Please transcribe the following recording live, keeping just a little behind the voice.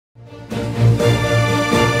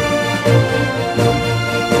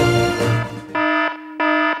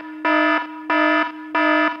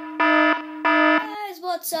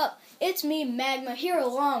what's up? It's me, Magma, here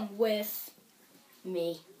along with...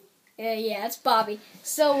 Me. Yeah, it's Bobby.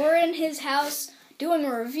 So we're in his house doing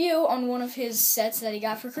a review on one of his sets that he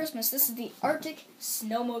got for Christmas. This is the Arctic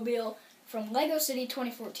Snowmobile from Lego City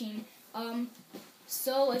 2014.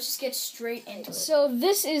 So let's just get straight into it. So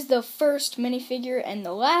this is the first minifigure and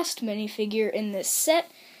the last minifigure in this set.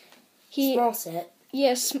 Small set.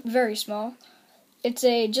 Yes, very small. It's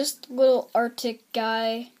a just little Arctic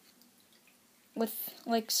guy with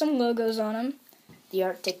like some logos on him. The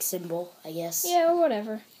Arctic symbol, I guess. Yeah, or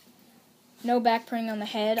whatever. No back printing on the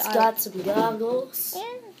head. It's got some goggles.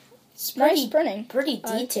 Yeah, it's nice printing. Pretty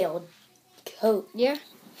detailed coat. Yeah,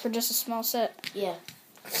 for just a small set. Yeah.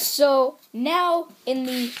 So now in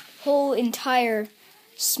the whole entire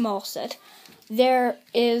small set, there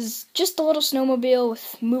is just a little snowmobile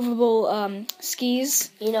with movable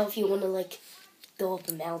skis. You know, if you want to like go up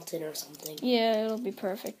a mountain or something. Yeah, it'll be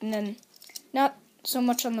perfect. And then not so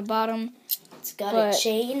much on the bottom. It's got a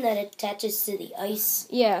chain that attaches to the ice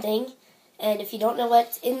thing. And if you don't know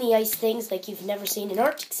what's in the ice things, like you've never seen an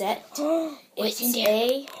Arctic set, it's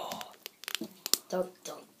a... Dun,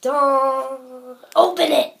 dun, dun.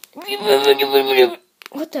 Open it!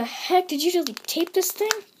 What the heck? Did you just tape this thing?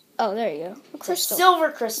 Oh, there you go. A crystal.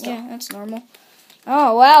 Silver crystal. Yeah, that's normal.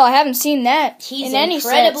 Oh, wow, I haven't seen that in any sets. He's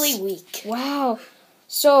incredibly weak. Wow.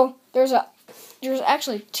 So, there's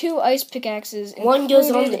actually 2 ice pickaxes included. One goes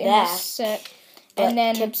on the back, set, but and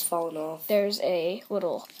then tip's falling off. There's a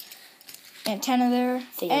little antenna there.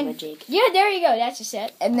 Thingamajig. Yeah, there you go. That's your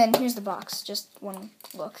set. And then here's the box. Just one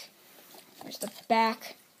look. There's the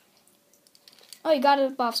back. Oh, you got it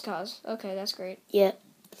at Bob's Cause. Okay, that's great. Yeah.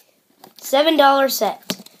 $7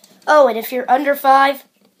 set. Oh, and if you're under 5,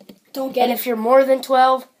 don't get it. And if you're more than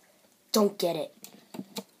 12, don't get it.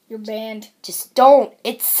 You're banned. Just don't.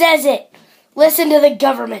 It says it. Listen to the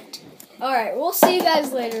government. Alright, we'll see you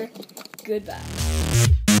guys later. Goodbye.